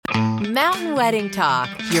Mountain Wedding Talk,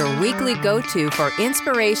 your weekly go-to for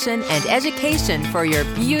inspiration and education for your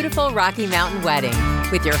beautiful Rocky Mountain wedding,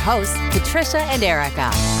 with your hosts, Patricia and Erica.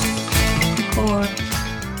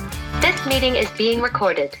 This meeting is being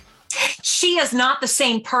recorded. She is not the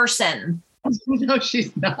same person. No,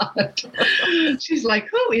 she's not. She's like,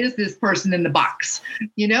 who is this person in the box?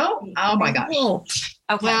 You know? Oh my gosh.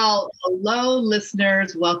 Okay. Well, hello,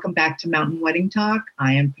 listeners. Welcome back to Mountain Wedding Talk.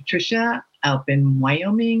 I am Patricia up in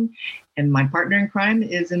Wyoming, and my partner in crime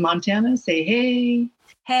is in Montana. Say hey.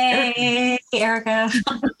 Hey, Erica.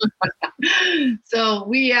 So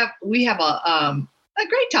we have a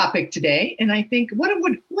great topic today, and I think what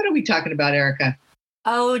are we talking about, Erica?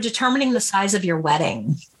 Oh, determining the size of your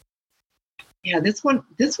wedding. Yeah, this one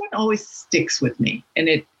always sticks with me,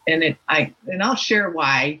 and I'll share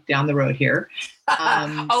why down the road here.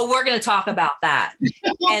 We're going to talk about that.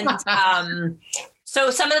 And so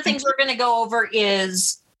some of the things we're going to go over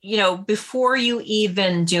is, before you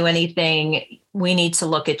even do anything, we need to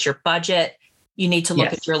look at your budget. You need to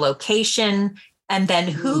look at your location, and then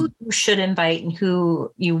who you should invite and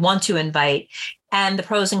who you want to invite, and the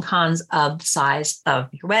pros and cons of the size of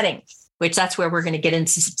your wedding, which that's where we're going to get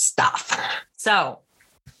into some stuff. So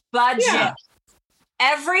budget. Yeah.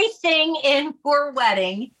 Everything in your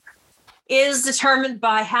wedding is determined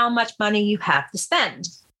by how much money you have to spend.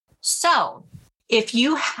 So if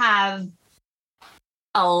you have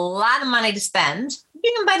a lot of money to spend, you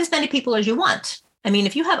can invite as many people as you want. I mean,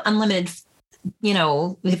 if you have unlimited,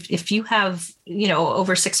 if you have,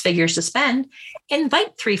 over six figures to spend,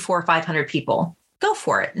 invite 300, 400, 500 people. Go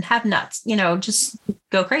for it and have nuts, just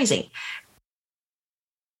go crazy.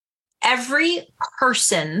 Every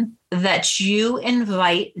person that you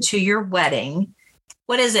invite to your wedding,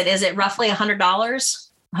 what is it? Is it roughly $100,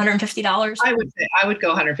 $150? I would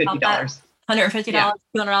go $150. $150,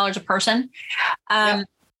 $200 a person.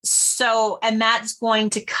 So, and that's going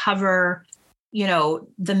to cover,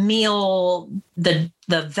 the meal, the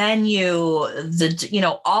venue,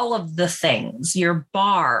 all of the things, your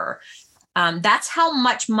bar. That's how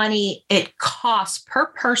much money it costs per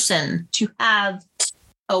person to have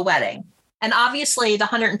a wedding. And obviously the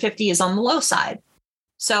 150 is on the low side.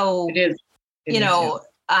 So, it is.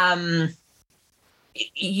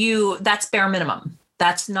 That's bare minimum.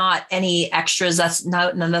 That's not any extras. That's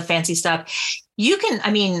none of the fancy stuff. You can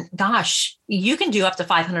do up to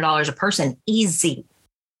 $500 a person easy.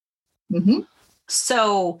 Mm-hmm.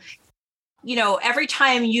 So, every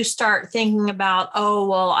time you start thinking about,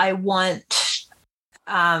 I want,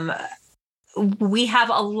 we have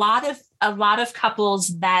a lot of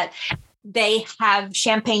couples that they have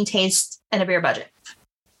champagne taste and a beer budget.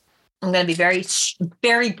 I'm going to be very,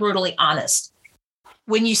 very brutally honest.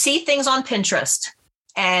 When you see things on Pinterest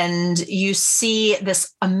and you see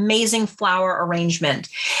this amazing flower arrangement,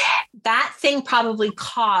 that thing probably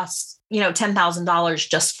costs, $10,000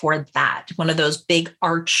 just for that. One of those big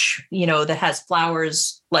arch, that has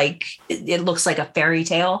flowers, like it looks like a fairy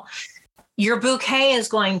tale. Your bouquet is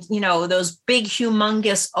going, those big,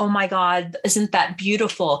 humongous, oh my God, isn't that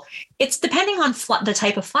beautiful? It's depending on the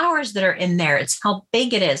type of flowers that are in there. It's how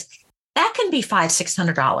big it is. That can be $500,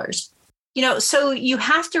 $600. So you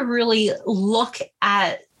have to really look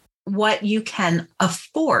at what you can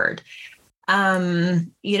afford.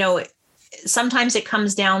 Sometimes it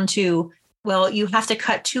comes down to, you have to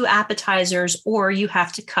cut 2 appetizers or you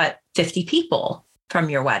have to cut 50 people from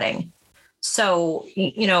your wedding. So,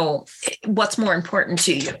 what's more important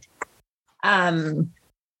to you?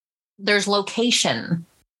 There's location.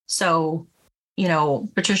 So,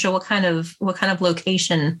 Patricia, what kind of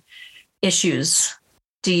location issues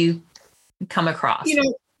do you come across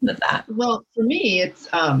with that? Well, for me, it's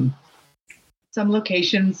some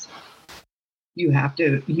locations you have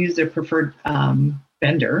to use their preferred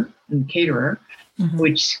vendor and caterer,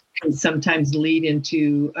 which can sometimes lead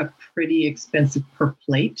into a pretty expensive per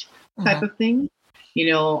plate type of thing.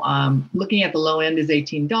 Looking at the low end is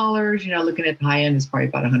 $18. Looking at the high end is probably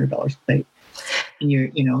about $100 a plate. And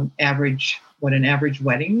an average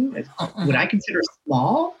wedding, what I consider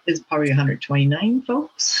small, is probably 129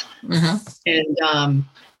 folks. And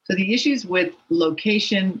so the issues with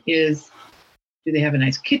location is, do they have a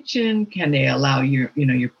nice kitchen? Can they allow your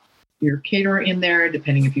caterer in there,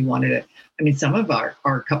 depending if you wanted it? I mean, some of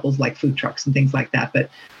our couples like food trucks and things like that, but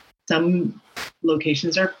some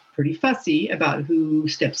locations are pretty fussy about who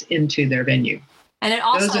steps into their venue. And it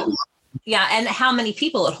also, and how many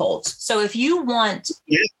people it holds. So if you want,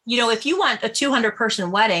 if you want a 200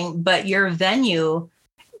 person wedding, but your venue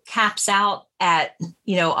caps out at,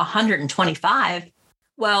 125,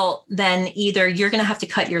 well, then either you're going to have to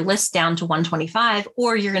cut your list down to 125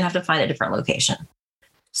 or you're going to have to find a different location.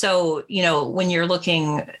 So, when you're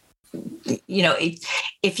looking,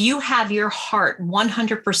 if you have your heart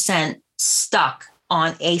 100% stuck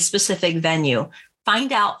on a specific venue,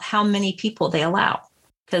 find out how many people they allow,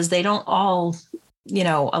 because they don't all,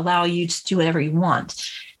 allow you to do whatever you want.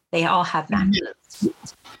 They all have maxes.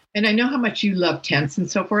 And I know how much you love tents and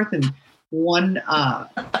so forth. And one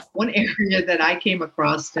area that I came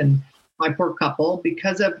across, and my poor couple,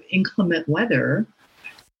 because of inclement weather,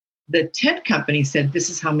 the tent company said this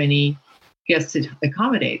is how many guests it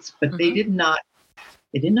accommodates, but they did not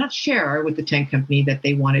share with the tent company that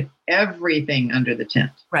they wanted everything under the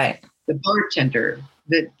tent. Right. The bartender,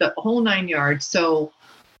 the whole 9 yards. So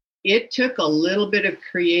it took a little bit of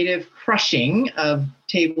creative crushing of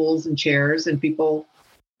tables and chairs, and people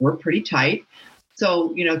were pretty tight.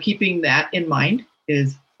 So, keeping that in mind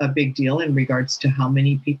is a big deal in regards to how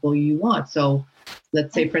many people you want. So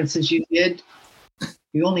let's say, for instance, you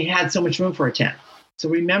only had so much room for a tent. So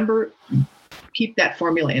remember, keep that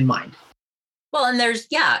formula in mind. Well, and there's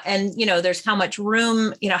how much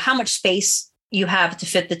room, how much space you have to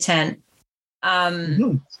fit the tent.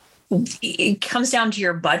 It comes down to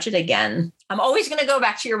your budget again. I'm always going to go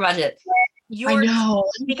back to your budget. I know.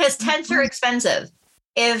 Because tents are expensive.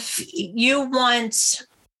 If you want,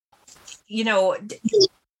 it all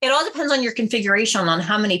depends on your configuration on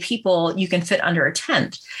how many people you can fit under a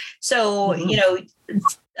tent. So, do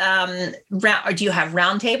you have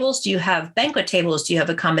round tables? Do you have banquet tables? Do you have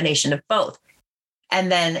a combination of both?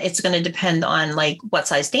 And then it's going to depend on like what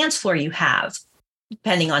size dance floor you have,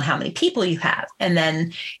 depending on how many people you have. And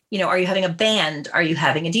then, are you having a band? Are you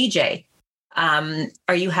having a DJ?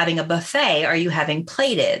 Are you having a buffet? Are you having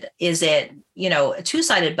plated? Is it, a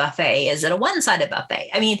two-sided buffet? Is it a one-sided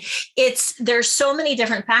buffet? I mean, there's so many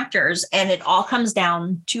different factors, and it all comes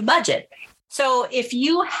down to budget. So if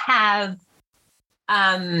you have,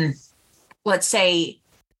 let's say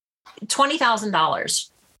 $20,000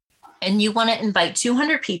 and you want to invite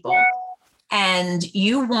 200 people, and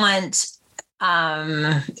you want,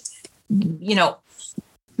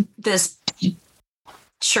 this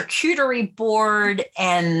charcuterie board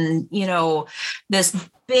and, this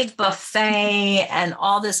big buffet and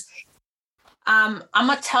all this, I'm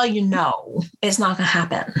going to tell you, no, it's not going to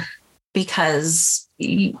happen, because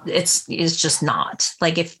it's just not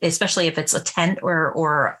like, especially if it's a tent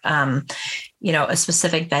or a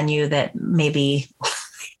specific venue that maybe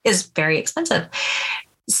is very expensive.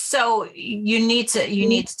 So you need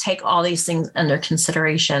to take all these things under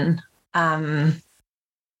consideration. Again,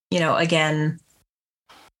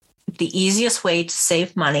 the easiest way to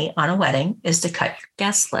save money on a wedding is to cut your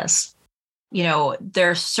guest list. There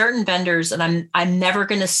are certain vendors, and I'm never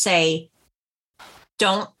going to say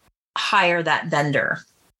don't hire that vendor.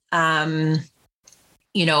 I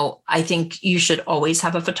think you should always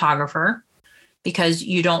have a photographer, because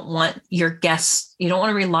you don't want to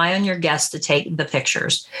rely on your guests to take the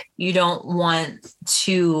pictures. You don't want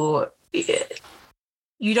to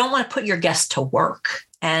put your guests to work.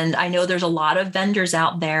 And I know there's a lot of vendors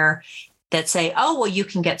out there that say, oh, well, you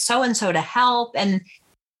can get so-and-so to help. And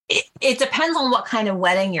it depends on what kind of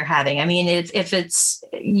wedding you're having. I mean, if it's,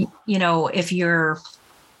 if you're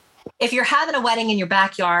having a wedding in your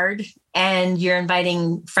backyard and you're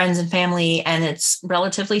inviting friends and family, and it's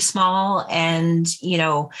relatively small, and,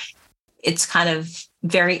 it's kind of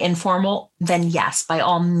very informal, then yes, by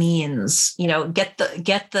all means, get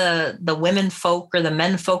the women folk or the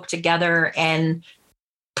men folk together and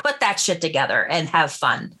put that shit together and have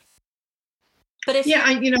fun. But if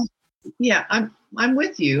I'm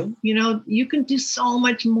with you. You can do so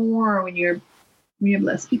much more when you have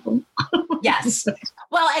less people. Yes.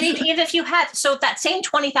 Well, and even if you had, so that same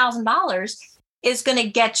 $20,000 is going to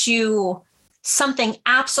get you something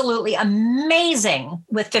absolutely amazing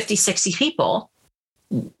with 50, 60 people,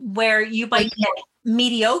 where you might get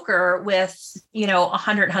mediocre with,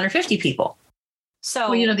 100, 150 people.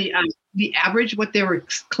 So, the average, what they were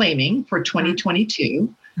claiming for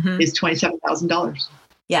 2022 is $27,000.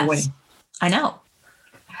 Yes, I know.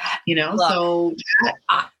 Look, so that,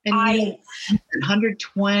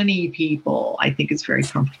 120 people, I think is very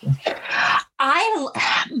comfortable.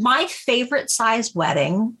 My favorite size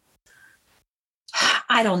wedding,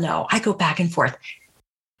 I don't know. I go back and forth.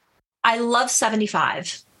 I love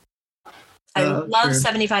 75. I love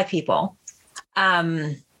 75 people.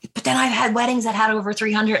 But then I've had weddings that had over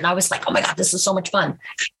 300, and I was like, oh my God, this is so much fun.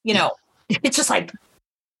 It's just like,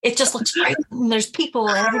 it just looks great. And there's people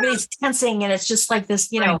and everybody's dancing, and it's just like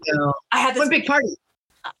this, I had this one big party.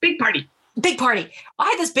 I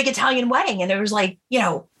had this big Italian wedding, and it was like,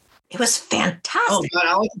 it was fantastic. Oh God,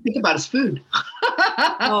 all I can think about is food.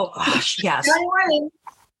 Oh gosh, yes.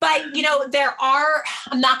 But,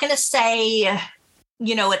 I'm not going to say,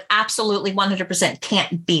 it absolutely 100%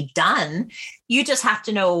 can't be done. You just have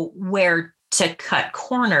to know where to cut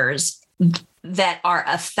corners that are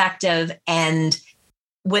effective and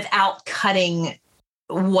without cutting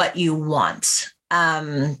what you want.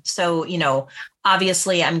 So,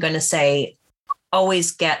 obviously I'm going to say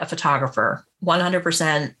always get a photographer,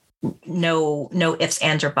 100%. No ifs,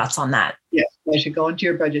 ands, or buts on that. Yes, I should go into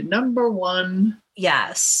your budget. Number one.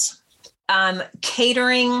 Yes.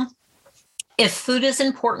 Catering. If food is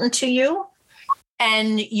important to you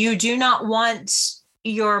and you do not want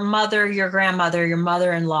your mother, your grandmother, your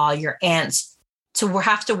mother-in-law, your aunts to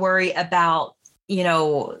have to worry about,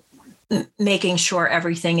 making sure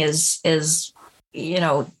everything is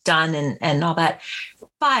done and all that,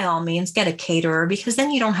 by all means, get a caterer, because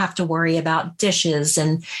then you don't have to worry about dishes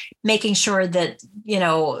and making sure that,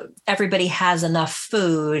 everybody has enough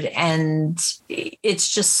food. And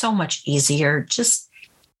it's just so much easier. Just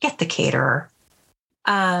get the caterer.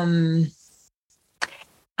 I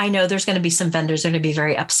know there's going to be some vendors that are going to be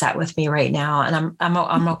very upset with me right now, and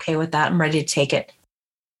I'm okay with that. I'm ready to take it.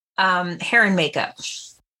 Hair and makeup.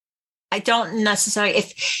 I don't necessarily,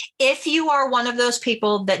 if you are one of those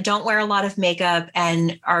people that don't wear a lot of makeup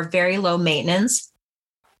and are very low maintenance,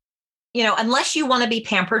 unless you want to be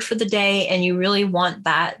pampered for the day and you really want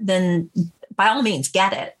that, then by all means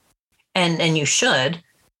get it. And you should.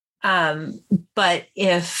 But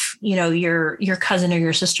if, your cousin or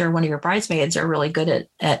your sister, or one of your bridesmaids are really good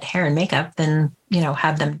at hair and makeup, then,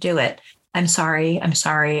 have them do it. I'm sorry.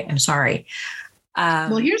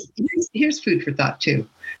 Well, here's food for thought too.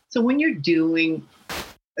 So when you're doing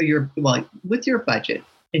with your budget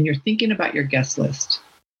and you're thinking about your guest list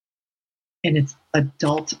and it's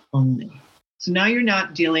adult only. So now you're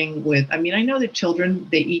not dealing with, I know that children,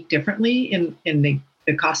 they eat differently and the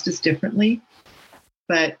cost is differently,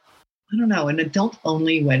 but I don't know, an adult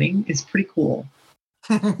only wedding is pretty cool.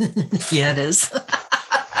 Yeah, it is.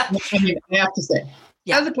 I have to say,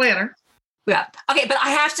 as a planner. Yeah. Okay. But I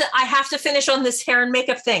have to finish on this hair and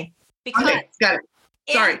makeup thing, because okay, got it.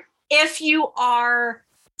 Sorry. If you are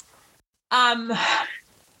a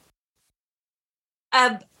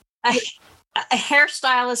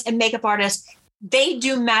hairstylist and makeup artist, they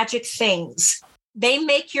do magic things. They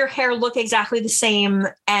make your hair look exactly the same,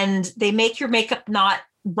 and they make your makeup not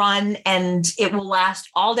run, and it will last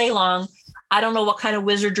all day long. I don't know what kind of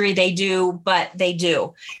wizardry they do, but they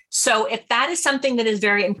do. So if that is something that is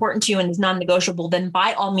very important to you and is non-negotiable, then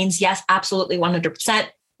by all means, yes, absolutely 100%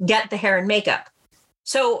 get the hair and makeup.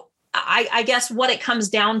 So I guess what it comes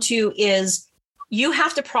down to is you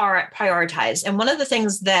have to prioritize. And one of the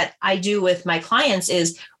things that I do with my clients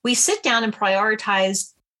is we sit down and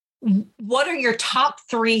prioritize what are your top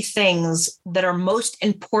 3 things that are most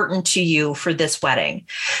important to you for this wedding.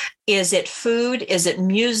 Is it food? Is it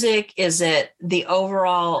music? Is it the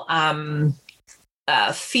overall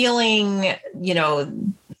feeling, the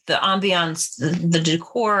ambiance, the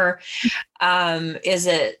decor? Is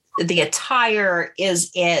it the attire?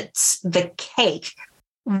 Is it the cake?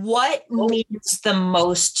 What means the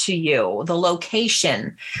most to you? The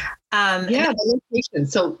location. The location.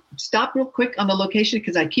 So stop real quick on the location,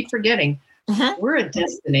 because I keep forgetting. Mm-hmm. We're a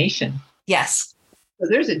destination. Yes. So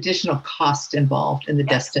there's additional cost involved in the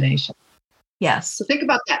destination. Yes. So think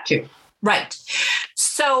about that too. Right.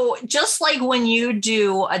 So just like when you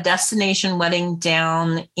do a destination wedding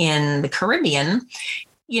down in the Caribbean,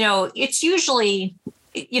 it's usually,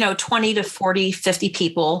 20 to 40, 50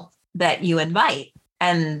 people that you invite,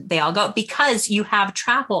 and they all go because you have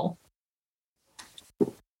travel.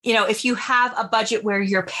 If you have a budget where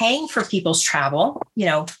you're paying for people's travel,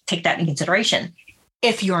 take that in consideration.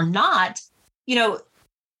 If you're not,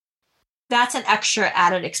 that's an extra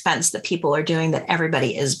added expense that people are doing, that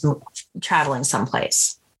everybody is traveling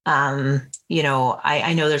someplace. I know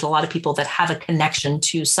there's a lot of people that have a connection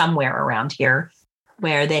to somewhere around here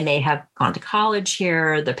where they may have gone to college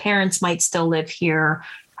here. The parents might still live here.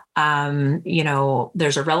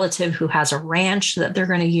 There's a relative who has a ranch that they're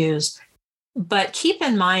going to use. But keep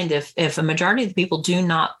in mind, if a majority of the people do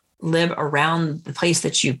not live around the place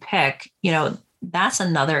that you pick, that's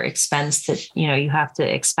another expense that, you have to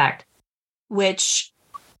expect, which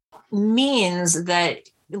means that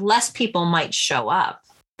less people might show up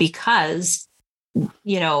because,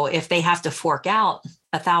 if they have to fork out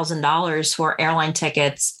 $1,000 for airline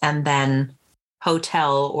tickets and then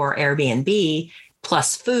hotel or Airbnb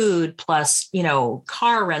plus food, plus,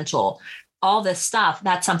 car rental, all this stuff,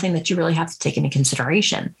 that's something that you really have to take into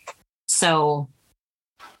consideration. So,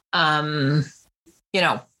 back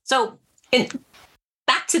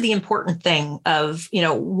to the important thing of,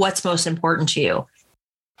 what's most important to you.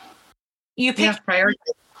 you pick,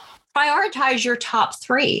 prioritize your top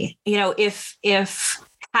three. If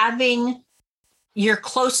having your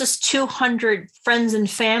closest 200 friends and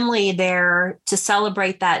family there to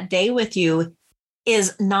celebrate that day with you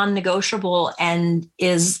is non-negotiable and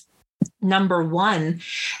is number one,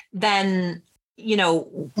 then,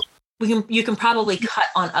 you can probably cut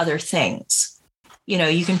on other things.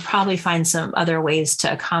 You can probably find some other ways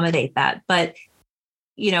to accommodate that. But,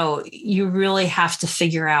 you really have to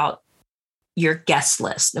figure out your guest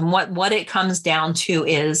list. And what it comes down to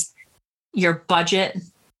is your budget,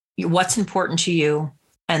 what's important to you,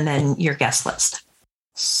 and then your guest list.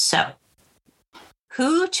 So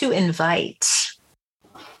who to invite?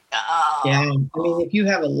 Yeah. I mean, if you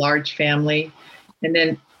have a large family, and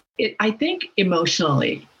then I think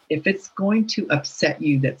emotionally, if it's going to upset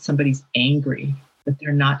you that somebody's angry that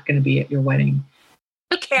they're not going to be at your wedding,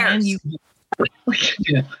 who cares? So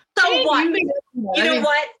what? You know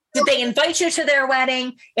what? Did they invite you to their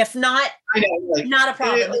wedding? If not, not a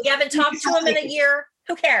problem. If you haven't talked to them in a year,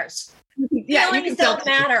 who cares? Yeah, feelings don't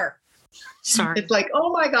matter. Sorry. It's like,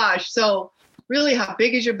 oh my gosh. So really, how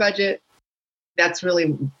big is your budget? That's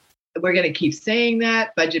really, we're going to keep saying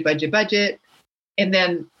that budget. And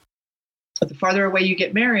then the farther away you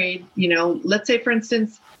get married, let's say, for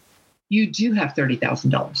instance, you do have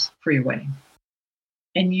 $30,000 for your wedding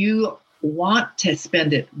and you want to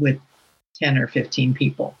spend it with 10 or 15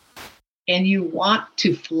 people and you want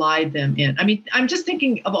to fly them in. I mean, I'm just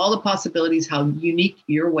thinking of all the possibilities, how unique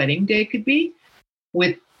your wedding day could be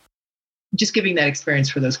with just giving that experience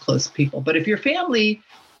for those close people. But if your family,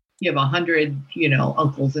 you have 100,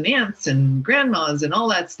 uncles and aunts and grandmas and all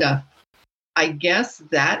that stuff, I guess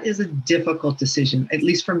that is a difficult decision, at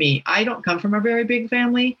least for me. I don't come from a very big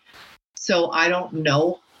family, so I don't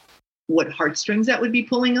know what heartstrings that would be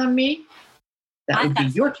pulling on me. That would be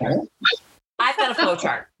your turn. I've got a flow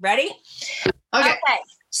chart. Ready? Okay.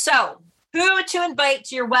 So who to invite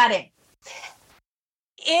to your wedding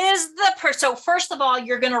is the person. So first of all,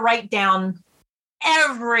 you're going to write down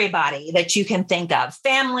everybody that you can think of,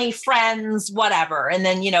 family, friends, whatever. And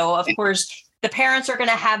then, of course, the parents are going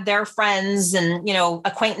to have their friends and,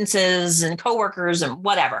 acquaintances and coworkers and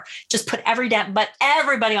whatever. Just put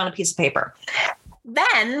everybody on a piece of paper.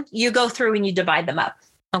 Then you go through and you divide them up.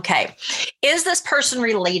 Okay. Is this person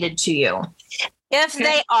related to you? If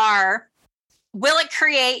they are, will it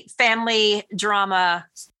create family drama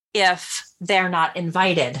if they're not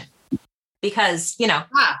invited? Because,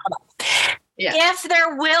 if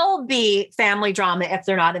there will be family drama if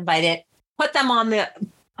they're not invited, put them on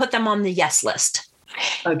the yes list.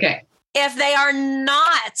 Okay. If they are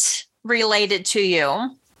not related to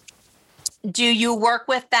you, do you work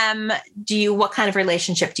with them? What kind of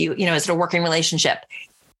relationship do you, is it a working relationship?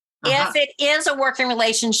 If it is a working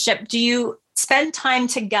relationship, do you spend time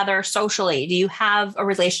together socially? Do you have a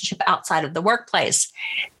relationship outside of the workplace?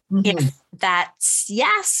 Mm-hmm. If that's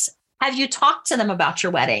yes, have you talked to them about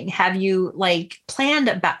your wedding? Have you planned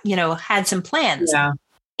about, had some plans? Yeah.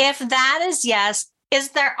 If that is yes,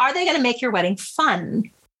 are they going to make your wedding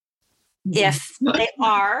fun? Mm-hmm. If they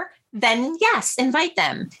are, then yes, invite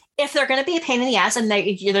them. If they're going to be a pain in the ass and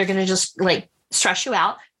they're going to just stress you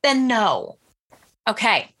out, then no.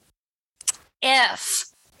 Okay. If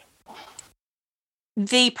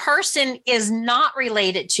the person is not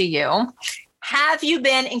related to you, have you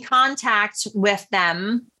been in contact with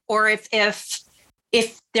them? Or if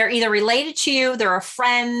they're either related to you, they're a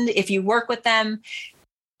friend, if you work with them,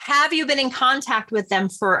 have you been in contact with them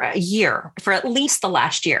for a year, for at least the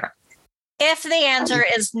last year? If the answer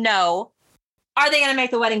is no, are they going to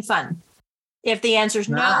make the wedding fun? If the answer is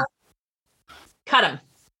no, cut them.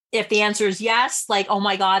 If the answer is yes, oh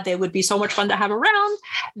my God, they would be so much fun to have around,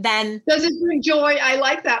 then... Does it bring joy? I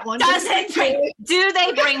like that one. Do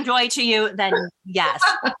they bring joy to you? Then yes.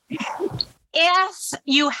 If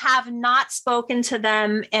you have not spoken to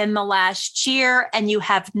them in the last year and you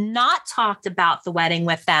have not talked about the wedding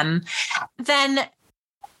with them, then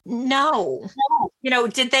no.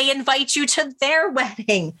 Did they invite you to their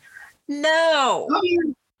wedding? No. Oh,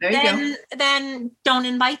 yeah. Then don't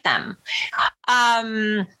invite them.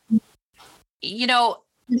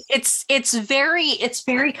 It's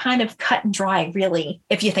very kind of cut and dry, really,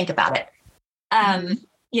 if you think about it.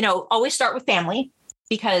 Always start with family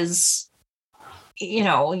because,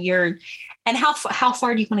 and how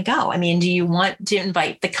far do you want to go? I mean, do you want to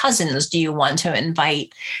invite the cousins? Do you want to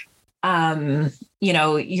invite,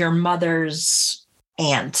 your mother's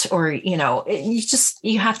aunt or,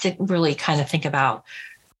 you have to really kind of think about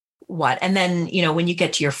what, and then, when you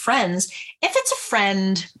get to your friends, if it's a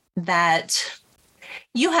friend that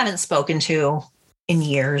you haven't spoken to in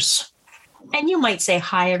years, and you might say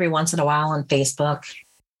hi every once in a while on Facebook,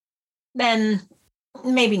 then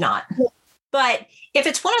maybe not. But if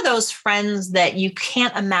it's one of those friends that you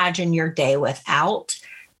can't imagine your day without,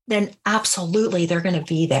 then absolutely they're going to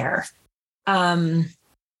be there.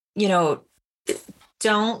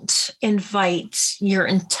 Don't invite your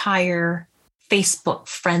entire Facebook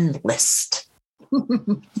friend list.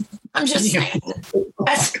 I'm just saying.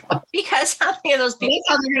 Because how many of those people? That's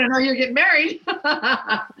how they're going to know you're getting married.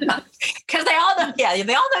 Because they all know,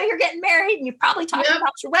 they all know you're getting married, and you probably talked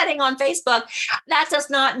about your wedding on Facebook. That does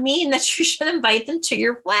not mean that you should invite them to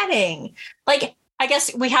your wedding. Like, I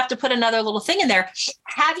guess we have to put another little thing in there.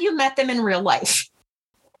 Have you met them in real life?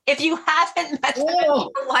 If you haven't met them in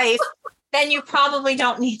real life, then you probably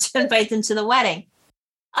don't need to invite them to the wedding.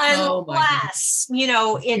 Unless,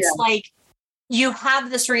 it's like you have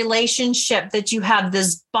this relationship, that you have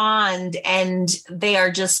this bond, and they are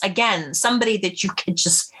just, again, somebody that you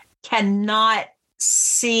cannot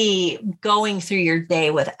see going through your day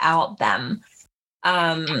without them.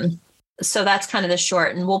 So that's kind of the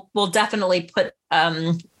short, and we'll definitely put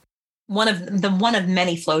one of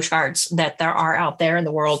many flowcharts that there are out there in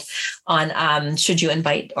the world on should you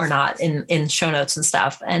invite or not in show notes and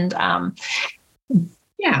stuff. And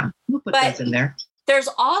we'll put those in there. There's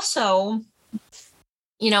also,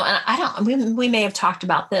 and we may have talked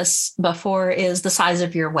about this before, is the size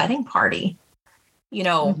of your wedding party.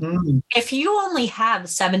 If you only have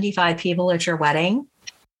 75 people at your wedding,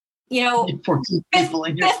 15 people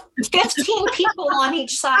on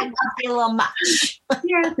each side would be a little much.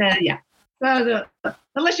 Yeah.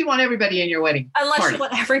 Unless you want everybody in your wedding party. You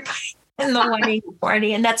want everybody in the wedding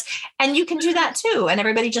party. And you can do that too. And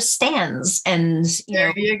everybody just stands, and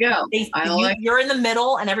there you go. You're in the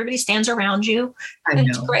middle and everybody stands around you.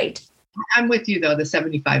 It's great. I'm with you though. The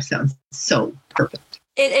 75 sounds so perfect.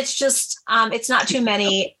 It's just, it's not too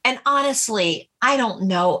many. And honestly, I don't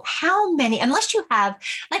know how many, unless you have,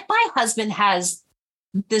 like, my husband has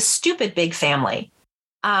this stupid big family.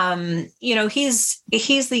 He's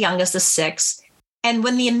the youngest of 6. And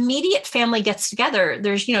when the immediate family gets together,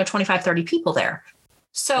 there's, 25, 30 people there.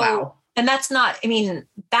 So, And that's not,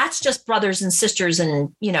 that's just brothers and sisters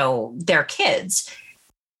and, their kids.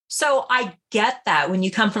 So I get that when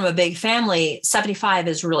you come from a big family, 75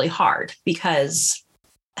 is really hard, because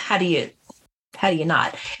how do you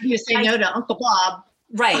not? You say no to Uncle Bob.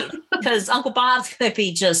 Right. Because Uncle Bob's going to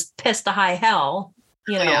be just pissed to high hell,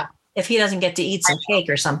 if he doesn't get to eat some cake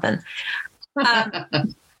or something.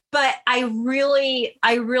 But I really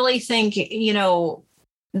think,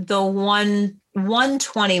 the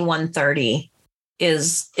 120, 130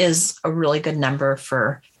 is a really good number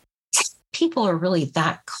for people are really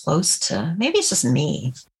that close to. Maybe it's just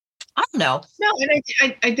me. I don't know. No,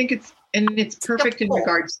 and I think it's perfect in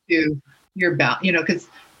regards to your because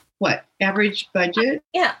what average budget?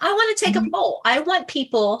 Yeah, I want to take a poll. I want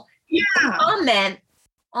people to comment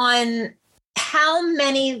on how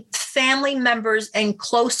many family members and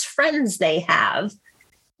close friends they have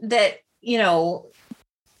that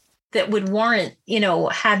that would warrant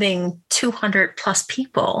having 200 plus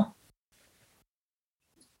people.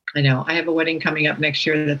 I know. I have a wedding coming up next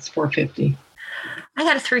year that's 450. I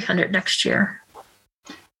got a 300 next year.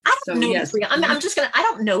 I don't know. Yes. I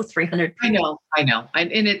don't know 300 people. I know.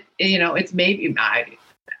 And it, it's maybe,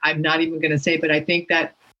 I'm not even going to say, but I think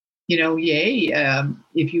that,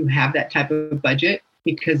 if you have that type of budget,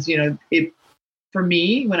 because, for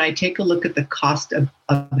me, when I take a look at the cost of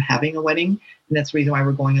having a wedding, and that's the reason why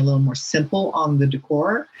we're going a little more simple on the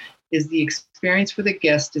decor, is the experience for the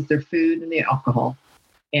guest, is their food and the alcohol.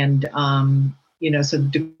 And, so the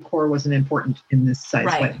decor wasn't important in this size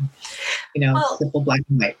wedding, simple black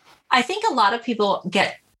and white. I think a lot of people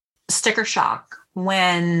get sticker shock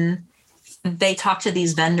when they talk to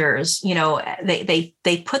these vendors.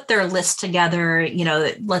 They put their list together,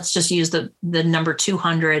 let's just use the number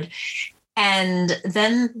 200. And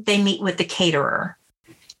then they meet with the caterer,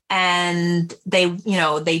 and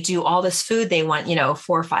they do all this food. They want,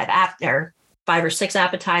 4 or 5 or 6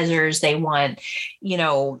 appetizers. They want,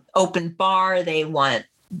 open bar. They want,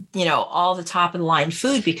 all the top of the line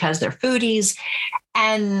food because they're foodies.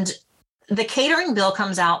 And the catering bill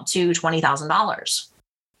comes out to $20,000.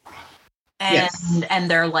 And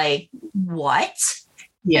they're like, what?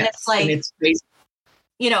 Yes. And it's like, and it's crazy.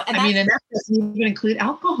 And that doesn't even include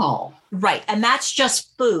alcohol. Right. And that's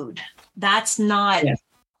just food. That's not,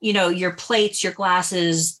 your plates, your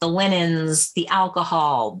glasses, the linens, the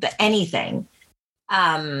alcohol, the anything.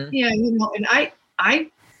 And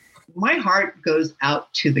my heart goes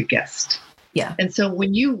out to the guest. Yeah. And so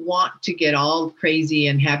when you want to get all crazy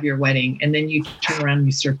and have your wedding, and then you turn around and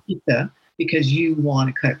you serve pizza because you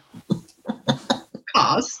want to cut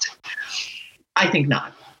cost? I think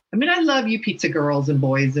not. I mean, I love you pizza girls and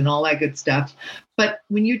boys and all that good stuff. But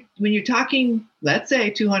when you're talking, let's say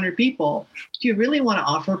 200 people, do you really want to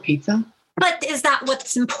offer pizza? But is that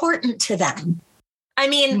what's important to them? I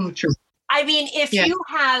mean, True. If you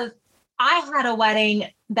have, I had a wedding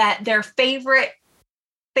that their favorite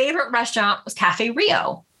restaurant was Cafe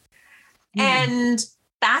Rio. And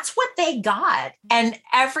that's what they got. And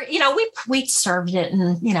we served it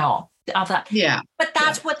and, all that. Yeah. But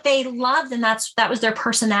that's what they loved. And that was their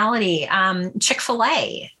personality.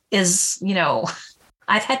 Chick-fil-A is,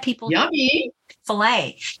 I've had people yummy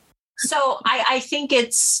filet. So I think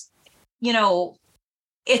it's,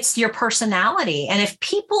 it's your personality. And if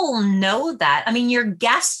people know that, I mean, your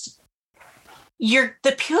guests,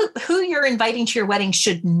 who you're inviting to your wedding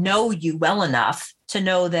should know you well enough to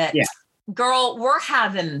know that, girl, we're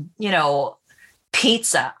having,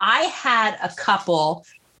 pizza. I had a couple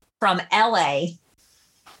from LA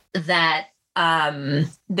that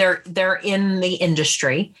they're in the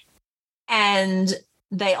industry, and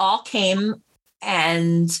they all came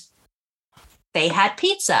and they had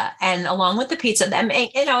pizza, and along with the pizza, and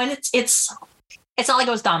it's not like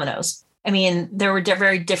it was Domino's. I mean, there were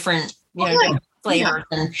very different, different flavors,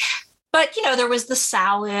 but there was the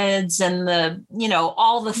salads and the,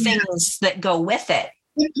 all the things that go with it.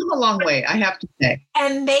 We've come a long way, I have to say.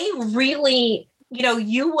 And they really,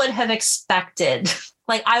 you would have expected,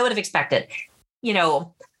 like I would have expected,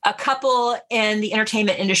 a couple in the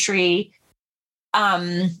entertainment industry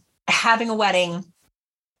having a wedding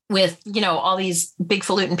with, all these big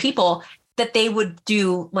falutin people, that they would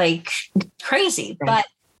do like crazy. Right.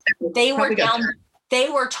 But they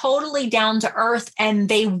were totally down to earth, and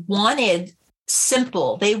they wanted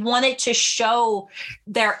simple. They wanted to show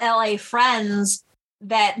their LA friends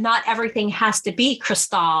that not everything has to be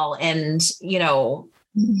crystal and,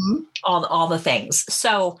 all the things.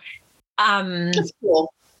 So, that's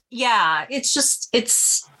cool. Yeah,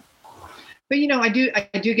 but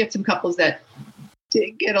I do get some couples that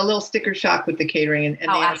get a little sticker shock with the catering, and they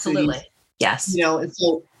absolutely. Yes. And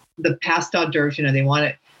so the past hors d'oeuvres, they want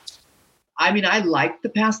it. I mean, I like the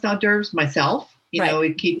past hors d'oeuvres myself.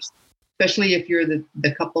 It keeps, especially if you're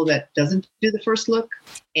the couple that doesn't do the first look,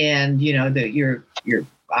 and that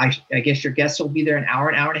I guess your guests will be there an hour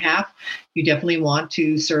and a half. You definitely want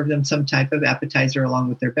to serve them some type of appetizer along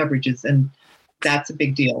with their beverages, and that's a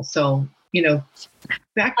big deal. So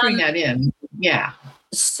factoring that in, yeah.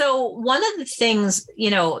 So one of the things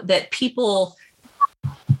that people,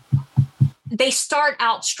 they start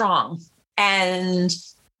out strong, and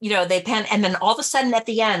they pen, and then all of a sudden at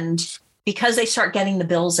the end, because they start getting the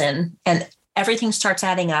bills in and everything starts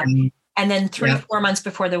adding up. And then 3-4 months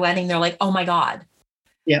before the wedding, they're like, oh my God,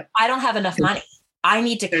 I don't have enough money. I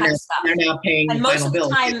need to cut stuff. They're now paying and most of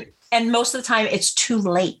the time it's too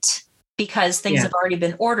late, because things have already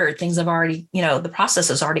been ordered. Things have already, the process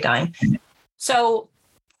is already going. So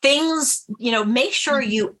things, make sure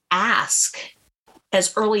you ask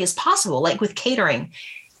as early as possible. Like with catering,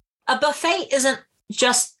 a buffet isn't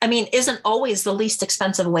always the least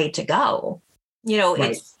expensive way to go.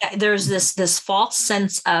 There's this false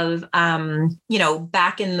sense of,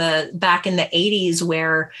 back in the 80s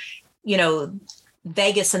where,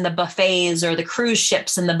 Vegas and the buffets, or the cruise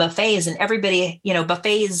ships and the buffets, and everybody,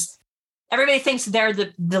 buffets, everybody thinks they're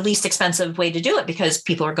the least expensive way to do it because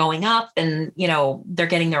people are going up and, they're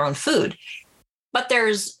getting their own food. But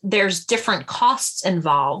there's different costs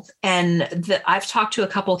involved. And I've talked to a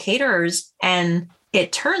couple caterers, and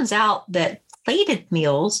it turns out that plated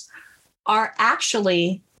meals are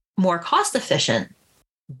actually more cost efficient.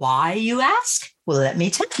 Why, you ask? Well, let me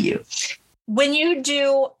tell you. When you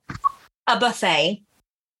do a buffet,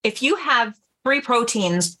 if you have 3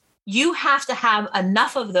 proteins, you have to have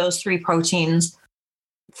enough of those 3 proteins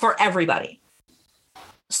for everybody.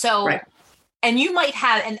 So, and you might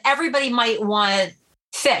have, and everybody might want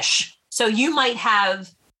fish. So you might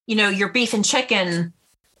have, your beef and chicken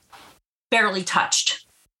barely touched,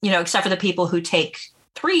 except for the people who take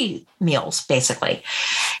 3 meals, basically.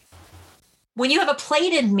 When you have a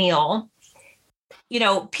plated meal,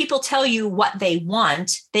 people tell you what they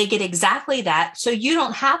want. They get exactly that. So you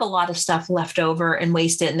don't have a lot of stuff left over and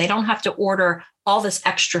wasted, and they don't have to order all this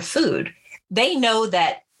extra food. They know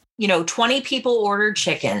that, 20 people ordered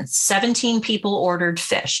chicken, 17 people ordered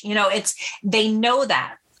fish. They know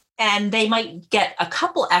that, and they might get a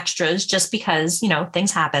couple extras just because,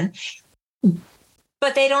 things happen,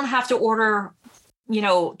 but they don't have to order,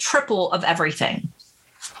 triple of everything.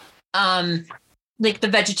 Like the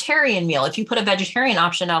vegetarian meal, if you put a vegetarian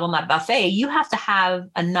option out on that buffet, you have to have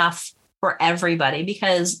enough for everybody,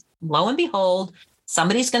 because lo and behold,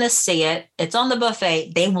 Somebody's going to see it. It's on the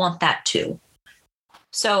buffet. They want that too.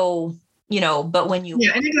 So, but when you...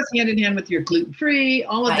 Yeah, and it goes hand in hand with your gluten-free,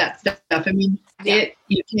 all of that stuff. I mean,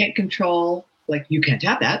 you can't control, like, you can't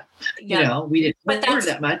have that. Yep. We didn't order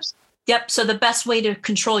that much. Yep. So the best way to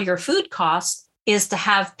control your food costs is to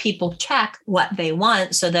have people check what they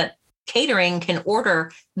want so that catering can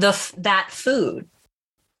order that food.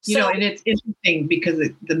 And it's interesting because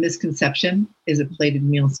the misconception is a plated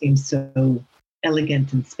meal seems so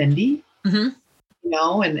elegant and spendy,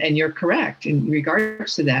 and you're correct in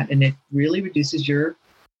regards to that. And it really reduces your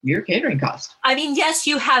catering cost. I mean, yes,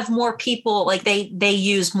 you have more people, like they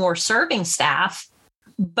use more serving staff,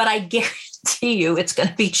 but I guarantee you it's going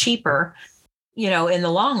to be cheaper, in the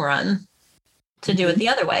long run to do it the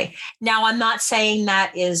other way. Now, I'm not saying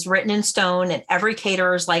that is written in stone and every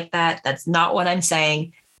caterer is like that. That's not what I'm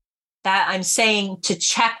saying. That I'm saying to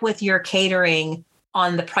check with your catering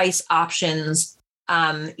on the price options.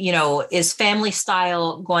 Is family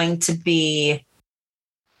style going to be,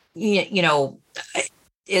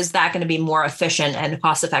 is that going to be more efficient and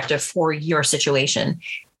cost effective for your situation?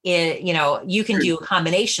 You can do a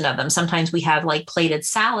combination of them. Sometimes we have like plated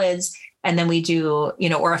salads and then we do,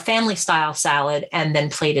 or a family style salad and then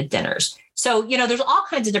plated dinners. So, there's all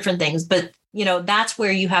kinds of different things, but that's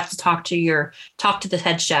where you have to talk to the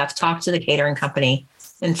head chef, talk to the catering company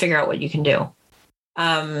and figure out what you can do.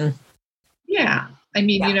 Yeah. I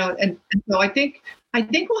mean, and so I think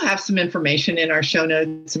we'll have some information in our show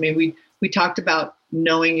notes. I mean, we talked about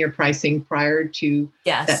knowing your pricing prior to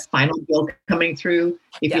that final bill coming through.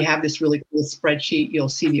 If you have this really cool spreadsheet, you'll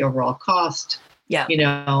see the overall cost,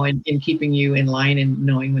 and keeping you in line and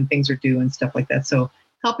knowing when things are due and stuff like that. So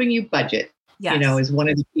helping you budget, is one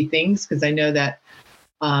of the key things, because I know that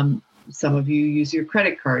some of you use your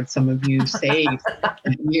credit card, some of you save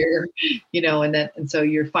a year, and so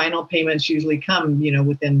your final payments usually come,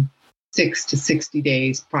 within 6 to 60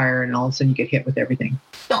 days prior, and all of a sudden you get hit with everything.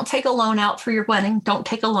 Don't take a loan out for your wedding. Don't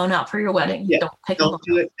take a loan out for your wedding. Yeah. Don't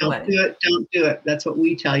do it. That's what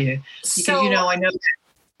we tell you. Because, I know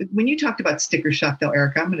that when you talked about sticker shock, though,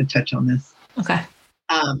 Erica, I'm going to touch on this. Okay.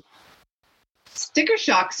 Sticker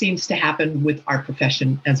shock seems to happen with our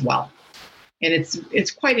profession as well. And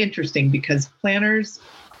it's quite interesting because planners,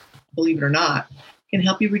 believe it or not, can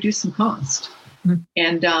help you reduce some cost. Mm-hmm.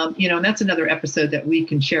 And, and that's another episode that we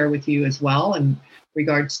can share with you as well in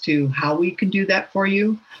regards to how we can do that for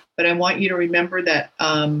you. But I want you to remember that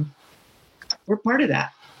we're part of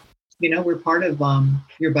that. We're part of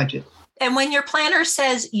your budget. And when your planner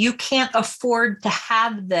says you can't afford to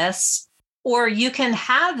have this, or you can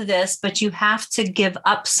have this, but you have to give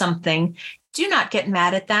up something, do not get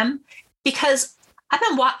mad at them. Because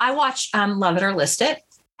I watch Love It or List It,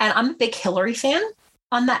 and I'm a big Hillary fan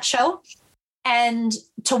on that show. And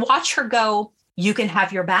to watch her go, you can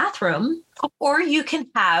have your bathroom or you can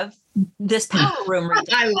have this power room.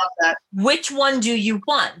 I love that. Which one do you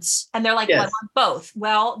want? And they're like, well, I want both.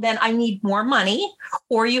 Well, then I need more money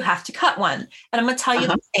or you have to cut one. And I'm going to tell you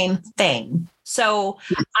the same thing. So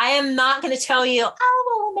I am not going to tell you, oh,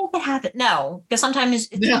 well, we'll make it happen. No, because sometimes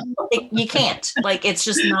you can't. Like, it's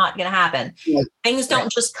just not going to happen. Yeah. Things don't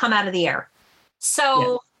just come out of the air.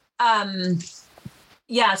 So,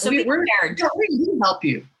 so be prepared. We help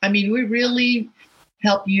you. I mean, we really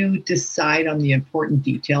help you decide on the important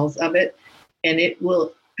details of it. And it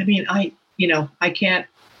will, I can't,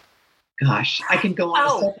 I can go on a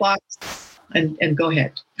soapbox and go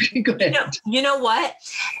ahead. Go ahead. You know what?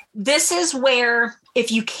 This is where,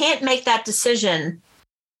 if you can't make that decision,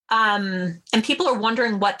 and people are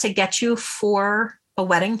wondering what to get you for a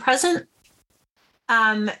wedding present,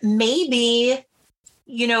 maybe,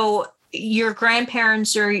 your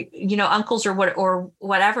grandparents or, uncles or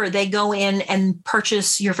whatever, they go in and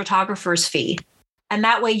purchase your photographer's fee. And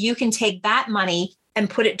that way you can take that money and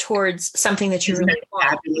put it towards something that you really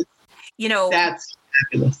want. That's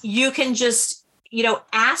fabulous. You can just,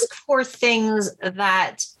 ask for things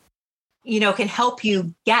that, can help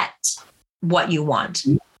you get what you want.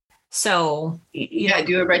 So,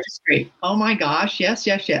 do a registry. Oh my gosh. Yes.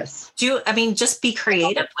 Just be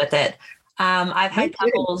creative with it. I've had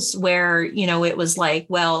couples where, it was like,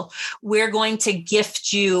 well, we're going to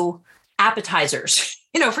gift you appetizers,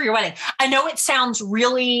 for your wedding. I know it sounds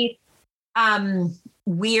really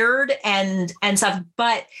weird and stuff,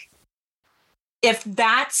 but if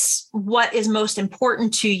that's what is most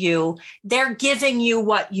important to you, they're giving you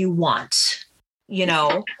what you want.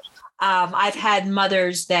 I've had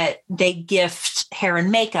mothers that they gift hair and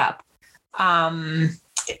makeup.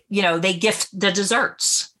 They gift the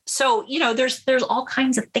desserts. So, there's all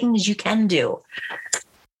kinds of things you can do.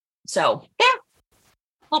 So, yeah.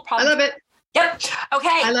 I love it. Yep.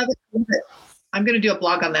 Okay. I love it. I'm going to do a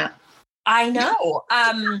blog on that. I know.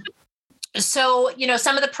 So,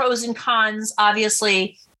 some of the pros and cons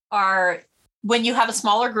obviously are when you have a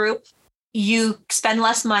smaller group, you spend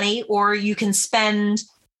less money, or you can spend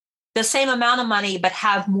the same amount of money, but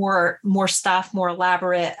have more stuff, more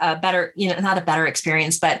elaborate, better, not a better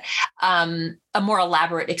experience, but a more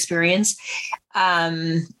elaborate experience.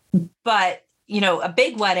 But, a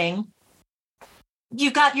big wedding,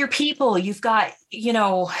 you've got your people, you've got,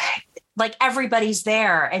 like everybody's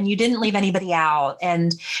there, and you didn't leave anybody out.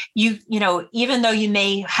 And even though you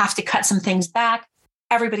may have to cut some things back,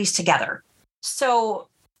 everybody's together. So,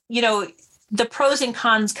 the pros and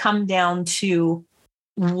cons come down to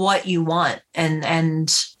what you want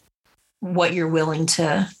and what you're willing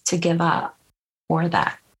to give up for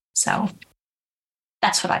that. So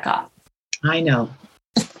that's what I got. I know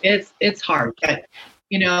it's hard, but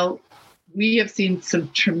we have seen some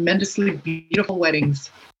tremendously beautiful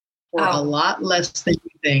weddings for a lot less than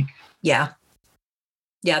you think. Yeah.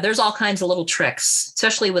 There's all kinds of little tricks,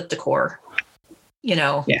 especially with decor.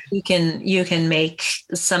 You can make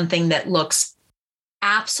something that looks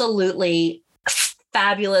absolutely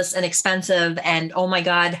fabulous and expensive, and oh my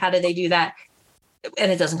God, how do they do that? And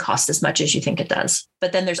it doesn't cost as much as you think it does.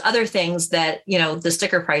 But then there's other things that, the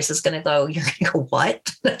sticker price is going to go, you're going to go,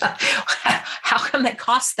 what? How come it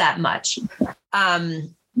costs that much?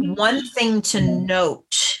 One thing to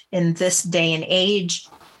note in this day and age,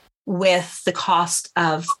 with the cost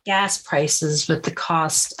of gas prices, with the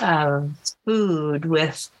cost of food,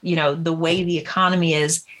 with, the way the economy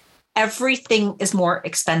is, everything is more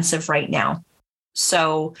expensive right now.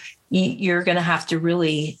 So you're going to have to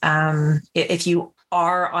really, if you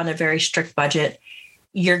are on a very strict budget,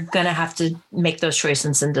 you're going to have to make those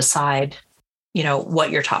choices and decide,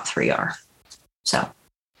 what your top three are. So.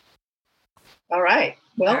 All right.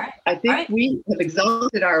 Well, I think we have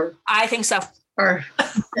exhausted our. I think so.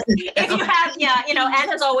 If you have,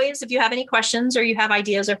 and as always, if you have any questions or you have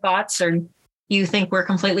ideas or thoughts, or you think we're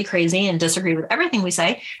completely crazy and disagree with everything we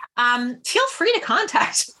say, feel free to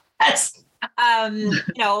contact us.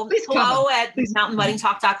 Hello at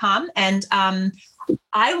mountainweddingtalk.com, and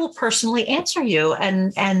I will personally answer you,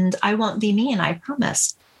 and I won't be mean, I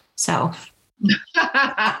promise. So.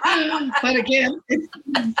 But again,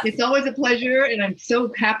 it's always a pleasure, and I'm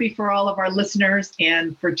so happy for all of our listeners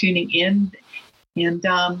and for tuning in. And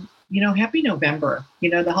happy November.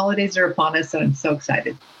 The holidays are upon us, and I'm so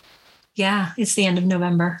excited. Yeah, it's the end of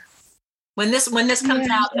November. When this comes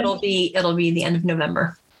out, it'll be the end of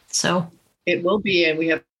November. So it will be, and we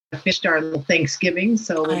have finished our little Thanksgiving,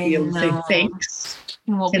 so we'll be able to say thanks,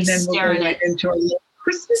 and then we'll go right into our little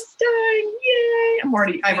Christmas time. Yay!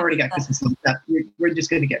 I've already got Christmas stuff. We're just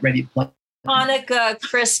going to get ready to play. Hanukkah,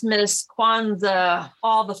 Christmas, Kwanzaa,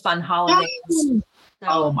 all the fun holidays.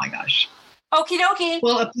 Oh my gosh. Okie dokie.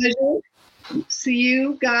 Well, a pleasure. See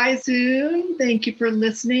you guys soon. Thank you for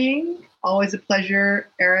listening. Always a pleasure,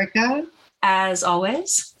 Erica. As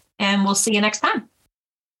always. And we'll see you next time.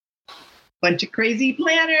 Bunch of crazy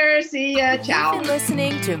planners. See ya. Ciao. You've been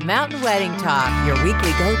listening to Mountain Wedding Talk, your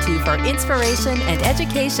weekly go-to for inspiration and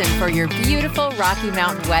education for your beautiful Rocky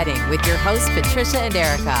Mountain wedding with your hosts, Patricia and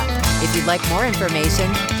Erica. If you'd like more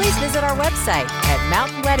information, please visit our website at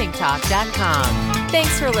mountainweddingtalk.com.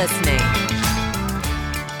 Thanks for listening.